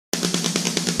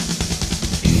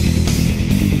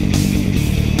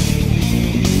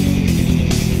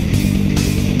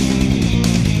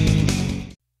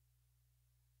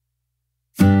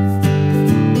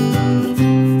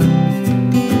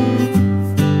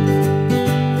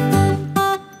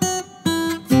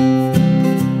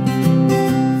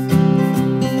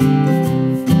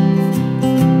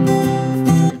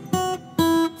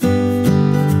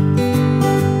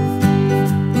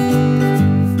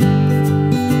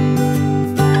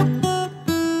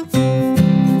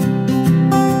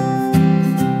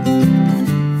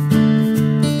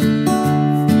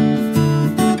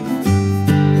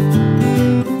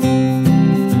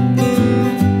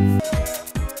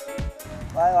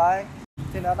喂，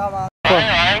听得到吗？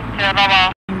喂，听得到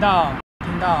吗？听到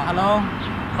，Hello。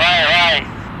喂。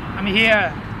I'm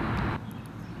here.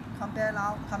 Come back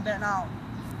now. Come back now.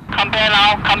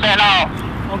 Come back now.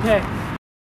 Okay.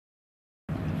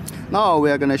 Now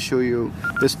we are going to show you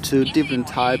these two different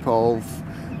type of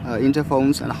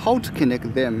interphones and how to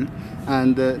connect them.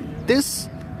 And this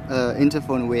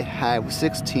interphone, we have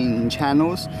 16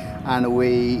 channels, and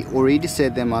we already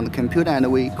set them on the computer,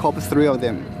 and we copy 3 of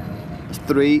them,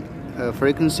 3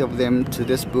 frequency of them to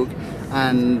this book,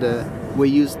 and we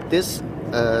use this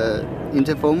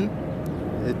interphone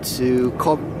to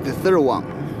copy the third one.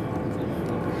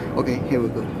 Okay, here we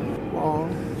go. 1,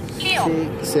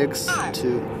 6,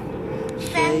 2,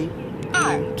 3,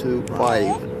 2,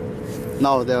 5.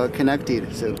 Now they are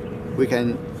connected, so we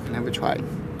can have a try.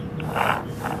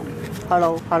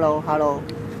 Hello. Hello.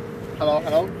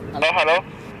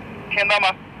 听到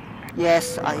吗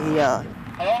Yes, I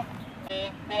hear.？Hello.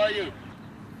 Who are you?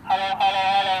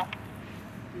 Hello.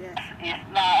 Yes. It's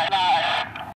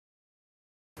not.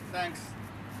 Thanks.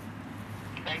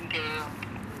 Thank you.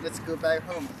 Let's go back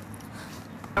home.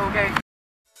 Okay.